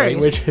 Let's do furries. Right?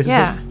 Which is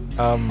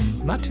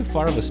not too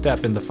far of a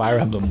step in the Fire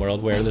Emblem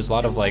world, where there's a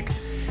lot of like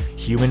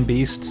human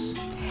beasts.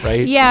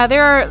 Right? Yeah,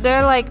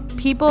 they're like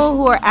people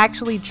who are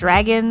actually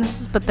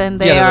dragons, but then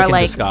they are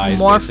like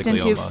morphed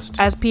into almost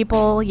as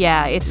people.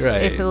 Yeah, it's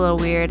a little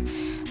weird.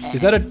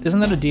 Isn't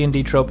that a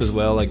D&D trope as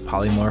well, like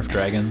polymorph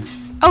dragons?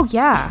 Oh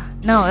yeah,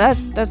 no,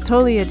 that's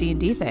totally a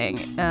D&D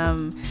thing.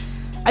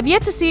 I've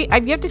yet to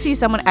see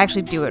someone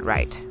actually do it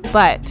right,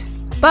 but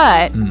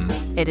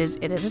it is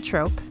a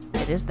trope.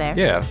 It is there.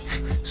 Yeah,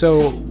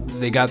 so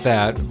they got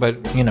that, but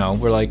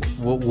we're like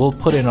we'll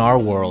put in our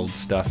world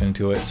stuff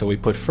into it, so we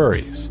put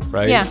furries,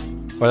 right? Yeah.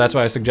 Or that's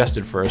what I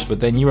suggested first,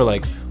 but then you were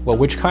like, well,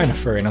 which kind of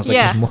furry? And I was like,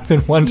 there's more than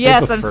one type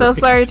of furry. Yes, I'm so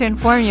sorry to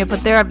inform you,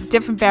 but there are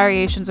different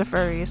variations of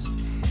furries.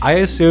 I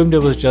assumed it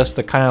was just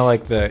the kind of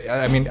like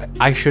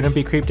I shouldn't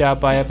be creeped out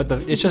by it, but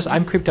it's just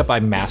I'm creeped out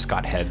by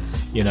mascot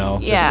heads, Yeah.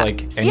 Just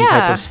like any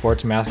type of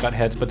sports mascot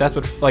heads, but that's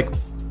what like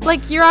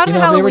you're out on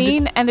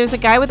Halloween and there's a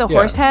guy with a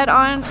horse head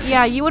on.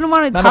 Yeah, you wouldn't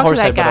want to talk to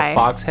that guy. Not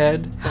a horse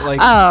head, but a fox head. But like,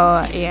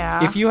 oh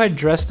yeah. If you had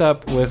dressed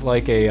up with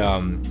like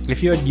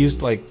if you had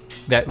used like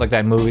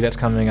that movie that's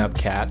coming up,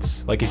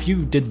 Cats. Like if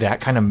you did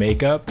that kind of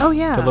makeup. Oh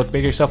yeah. To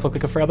make yourself look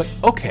like a furry, I'm like,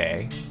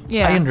 okay.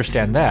 Yeah. I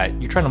understand that.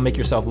 You're trying to make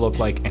yourself look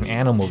like an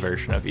animal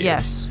version of you.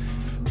 Yes.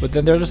 But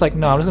then they're just like,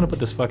 no, I'm just gonna put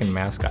this fucking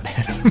mascot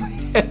head on my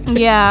head.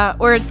 Yeah,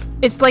 or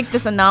it's like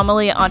this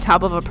anomaly on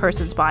top of a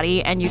person's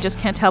body, and you just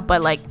can't help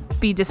but like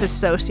be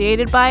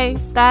disassociated by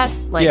that.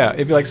 Like, yeah,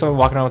 it'd be like someone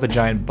walking around with a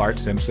giant Bart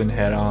Simpson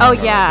head on. Oh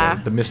yeah,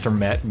 the Mr.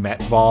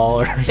 Met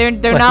ball. Or they're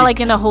not like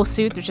in a whole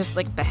suit. They're just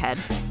like the head.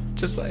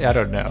 Just like, I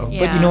don't know, yeah.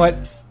 But you know what?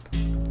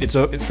 It's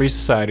a free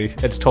society.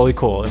 It's totally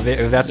cool.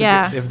 If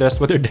that's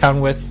what they're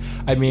down with.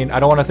 I mean, I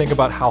don't want to think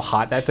about how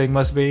hot that thing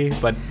must be,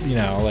 but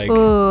like.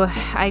 Ooh,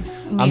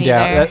 I'm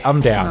down.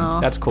 I'm down.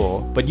 No. That's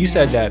cool. But you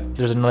said that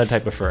there's another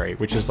type of furry,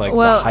 which is like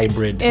the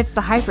hybrid. It's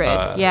the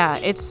hybrid. Yeah,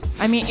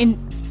 I mean,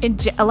 in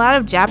a lot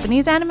of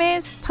Japanese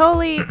animes,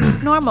 totally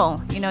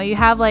normal. You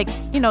have like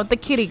the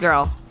kitty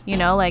girl.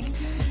 Like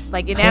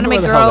an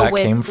anime girl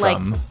with like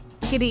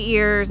kitty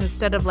ears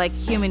instead of like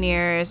human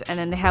ears, and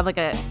then they have like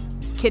a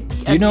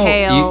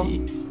tail.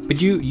 But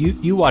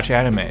you watch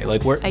anime,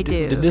 like where I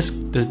do. Did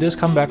this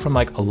come back from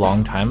like a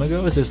long time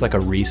ago? Is this like a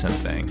recent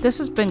thing? This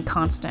has been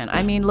constant.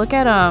 I mean, look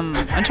at I'm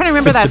trying to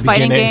remember that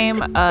fighting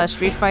game,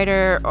 Street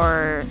Fighter,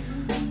 or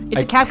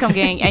it's a Capcom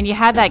game, and you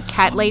had that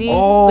cat lady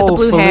with the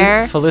blue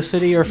hair.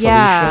 Felicity or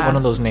Felicia, one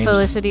of those names.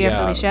 Felicity or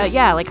Felicia,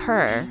 yeah, like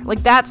her.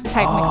 Like that's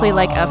technically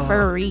like a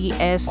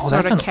furry-esque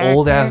sort of character. That's an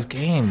old ass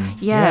game.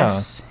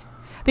 Yes. Yeah.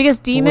 Because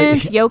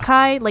demons,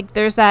 yokai, like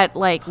there's that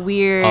like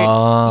weird,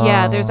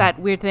 there's that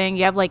weird thing.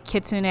 You have like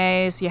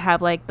kitsunes, you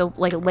have like the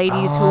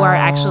ladies who are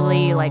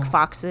actually like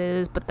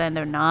foxes, but then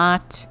they're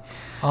not.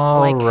 Oh,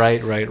 like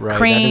right.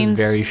 Cranes.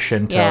 That is very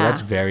Shinto. Yeah.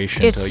 That's very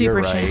Shinto. It's super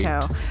You're right.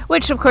 Shinto,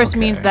 which of course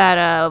means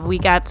that we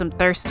got some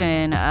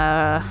Thurston.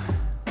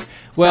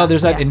 Well,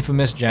 there's that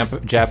infamous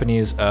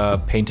Japanese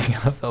painting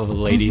of a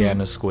lady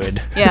and a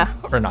squid,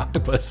 or an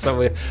octopus.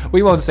 So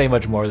we won't say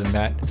much more than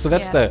that. So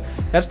that's the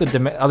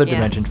other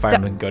dimension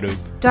firemen go to.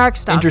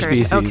 Darkstalkers.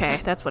 Interspecies.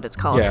 Okay, that's what it's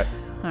called. Yeah.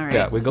 All right.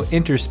 Yeah, we go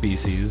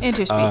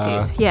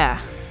interspecies.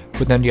 Yeah.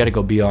 But then you got to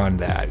go beyond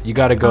that. You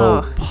got to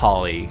go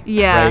poly.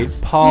 Yeah.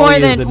 Right? Poly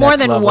is the next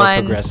level one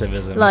of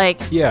progressivism.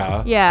 Like.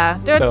 Yeah. Yeah.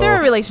 There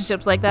are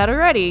relationships like that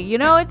already.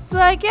 It's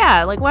like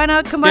why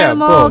not combine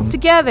them all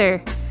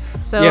together?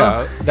 So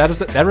yeah,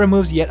 that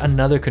removes yet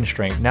another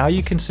constraint. Now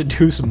you can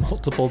seduce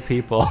multiple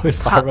people with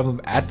Fire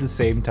Emblem at the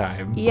same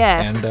time.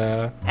 Yes,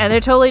 and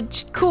they're totally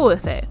cool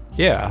with it.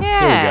 Yeah.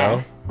 There we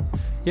go.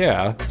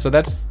 Yeah. So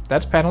that's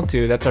panel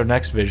 2. That's our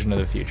next vision of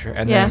the future.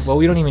 And then, well,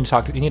 we don't need to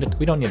talk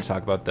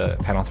about the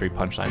panel 3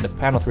 punchline. The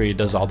panel 3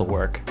 does all the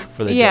work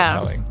for the joke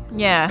telling.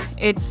 Yeah.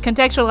 It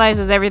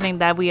contextualizes everything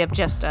that we have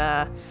just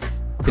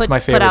it's my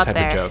favorite type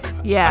of joke.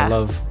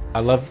 Yeah. I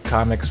love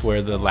comics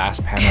where the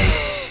last panel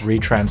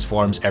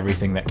retransforms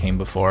everything that came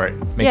before it.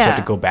 Makes you have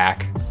to go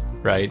back,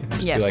 right?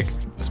 Just be like,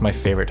 that's my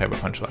favorite type of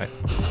punchline.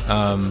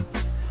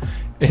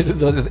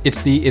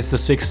 It's the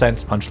Sixth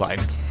Sense punchline,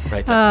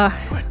 right?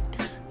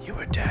 You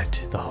were dead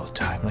the whole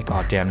time. Like,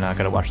 oh damn, now I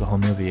gotta watch the whole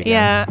movie again.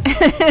 Yeah.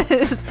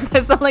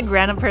 There's some like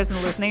random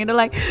person listening and they're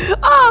like,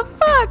 oh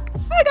fuck,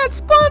 I got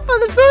spoiled for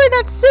this movie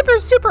that's super,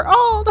 super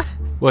old.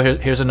 Well,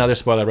 here's another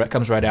spoiler. It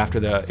comes right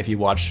after if you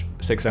watch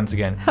Sixth Sense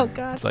again. Oh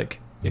god. It's like,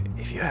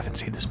 if you haven't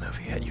seen this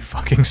movie yet, you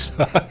fucking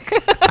suck.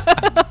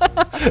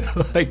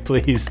 Like,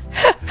 please.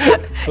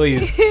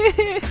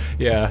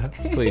 Yeah,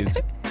 please.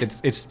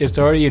 It's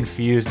already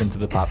infused into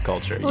the pop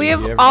culture.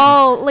 Exactly.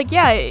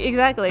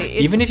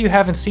 Even if you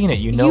haven't seen it,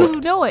 you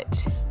know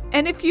it.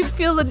 And if you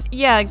feel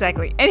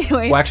exactly.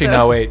 Anyway. Well, actually,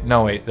 no,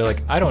 wait. They're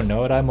like, I don't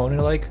know it. I'm only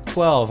like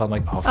 12. I'm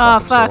like, oh,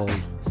 fuck.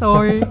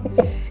 Sorry.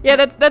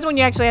 Yeah, that's when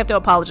you actually have to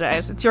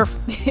apologize. It's your.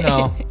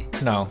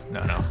 No.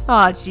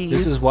 Oh, jeez.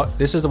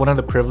 This is one of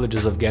the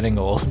privileges of getting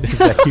old, is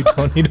that you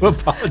don't need to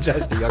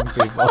apologize to young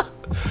people.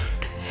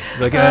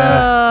 Like,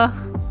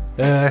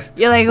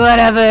 you're like,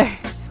 whatever.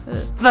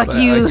 Fuck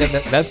you.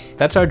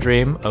 That's our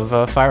dream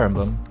of Fire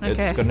Emblem.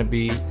 Okay. It's gonna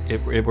be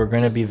we're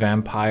gonna be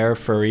vampire,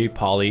 furry,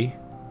 poly.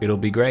 It'll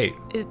be great.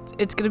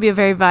 It's gonna be a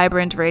very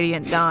vibrant,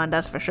 radiant dawn.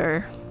 That's for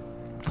sure.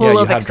 Full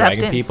of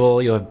acceptance. Dragon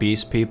people. You'll have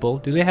beast people.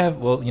 Do they have?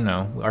 Well,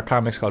 our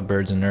comic's called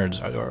Birds and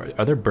Nerds.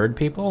 Are there bird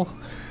people?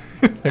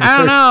 I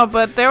don't know,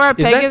 but there are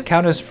Pegasus. Does that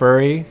count as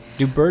furry?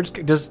 Do birds?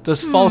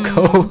 Does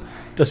Falco?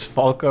 Does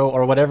Falco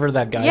or whatever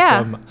that guy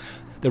from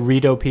the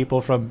Rito people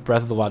from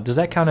Breath of the Wild? Does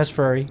that count as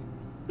furry?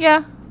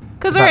 Yeah,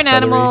 because they're an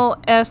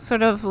animal-esque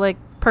sort of like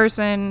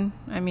person.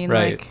 I mean,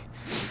 right.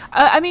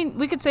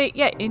 We could say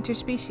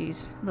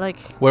interspecies. Like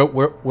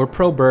we're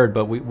pro bird,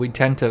 but we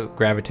tend to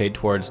gravitate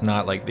towards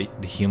not like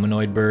the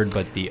humanoid bird,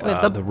 but the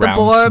round,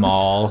 borbs.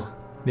 Small.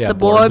 Yeah, the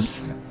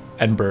borbs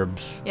and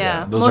burbs.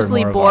 Yeah, those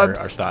mostly are more borbs.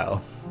 of our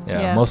style.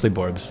 Yeah, mostly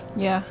borbs.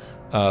 Yeah.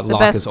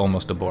 Locke is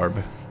almost a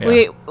borb.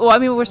 Yeah.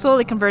 We're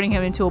slowly converting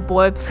him into a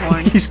borb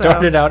form. He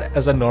started out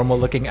as a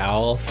normal-looking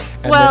owl,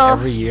 and then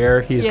every year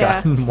he's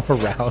gotten more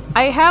round.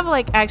 I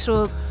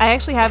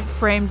actually have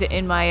framed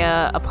in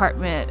my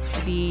apartment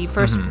the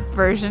first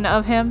version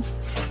of him.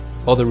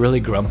 Oh, the really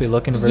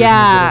grumpy-looking version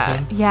of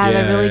him? Yeah,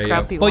 the really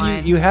grumpy one.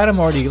 Well, you had him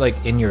already, like,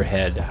 in your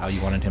head, how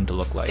you wanted him to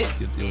look like.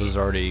 It was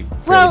already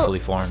fairly fully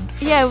formed.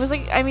 Yeah, it was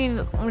like,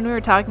 when we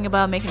were talking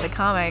about making the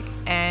comic,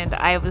 and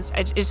it's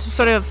just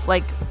sort of,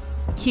 like,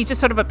 he just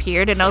sort of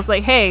appeared, and I was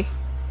like, hey.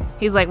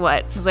 He's like,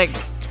 what? I was like,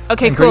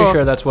 okay, I'm cool. pretty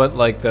sure that's what,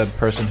 like, the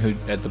person who,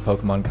 at the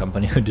Pokemon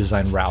company who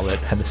designed Rowlet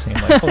had the same,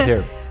 like,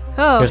 here.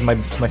 Here's my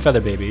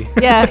feather baby.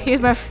 Yeah,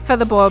 here's my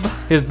feather borb.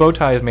 His bow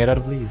tie is made out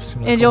of leaves.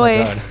 Like, enjoy.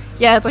 Oh my God.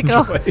 Yeah, it's like,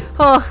 oh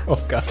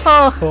God.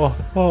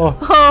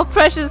 Oh,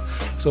 precious.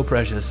 So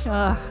precious.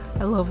 I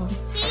love him.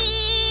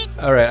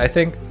 All right, I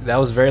think that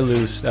was very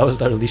loose. That was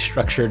the least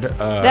structured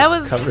that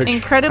was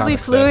incredibly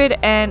fluid,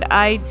 and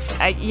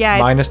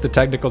minus the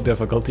technical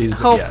difficulties.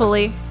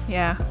 Hopefully,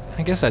 yeah.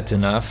 I guess that's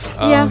enough.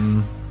 Yeah.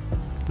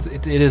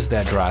 It is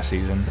that dry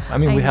season. I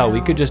mean,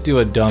 we could just do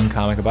a dumb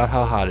comic about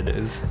how hot it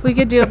is. We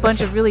could do a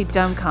bunch of really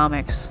dumb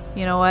comics.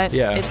 You know what?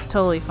 Yeah. It's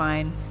totally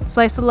fine.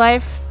 Slice of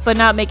life, but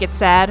not make it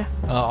sad.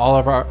 All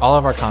of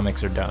our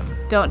comics are dumb.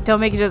 Don't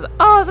make it just,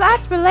 oh,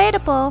 that's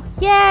relatable.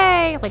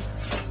 Yay! Like,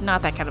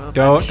 not that kind of a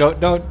bunch.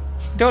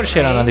 Don't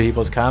shit on other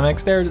people's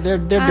comics. They're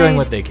doing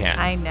what they can.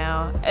 I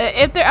know.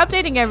 If they're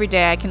updating every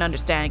day, I can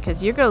understand,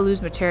 because you're gonna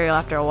lose material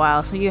after a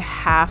while, so you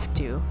have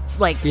to.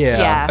 Like,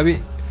 yeah. I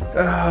mean,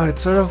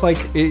 it's sort of like,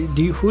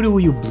 who do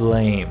you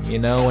blame? You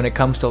know, when it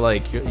comes to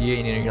like,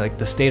 you're like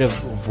the state of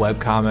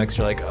webcomics.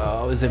 You're like,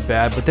 oh, is it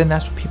bad? But then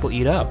that's what people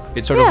eat up.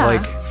 It's sort of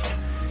like,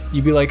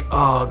 you'd be like,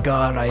 oh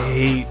God, I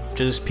hate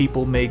just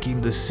people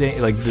making the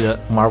same, like the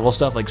Marvel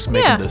stuff, like just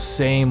making the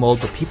same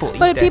old, but people eat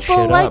that shit up. But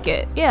people like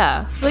it,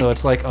 yeah.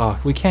 It's like, oh,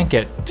 we can't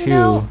get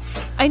too.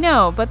 I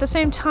know, but at the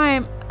same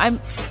time, I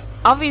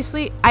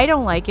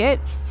don't like it,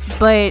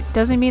 but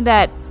doesn't mean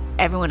that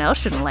everyone else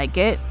shouldn't like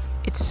it.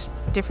 It's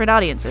different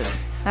audiences.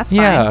 That's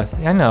fine. Yeah,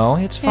 I know.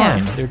 It's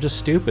fine. They're just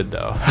stupid,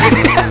 though.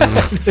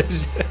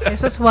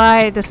 This is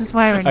why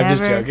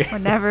we're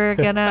never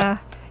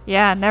gonna.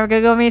 Yeah, never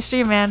gonna go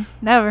mainstream, man.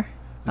 Never.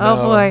 Oh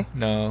boy.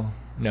 No.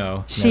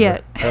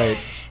 Shit. Right.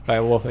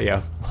 Well,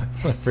 yeah.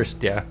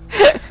 First, yeah.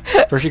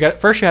 First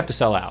you have to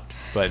sell out.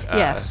 But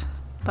yes.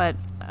 But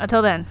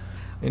until then.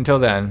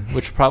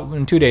 Which probably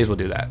in 2 days we'll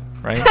do that,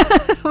 right?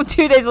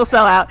 2 days we'll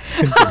sell out.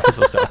 2 days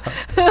we'll sell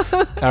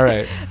out. All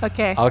right.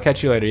 Okay. I'll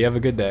catch you later. You have a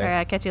good day. All right.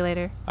 I'll catch you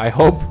later. I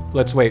hope.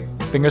 Let's wait.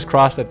 Fingers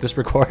crossed that this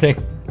recording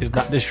is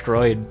not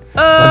destroyed once we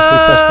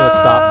press the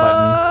stop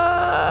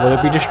button. Will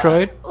it be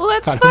destroyed?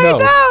 Let's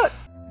find out.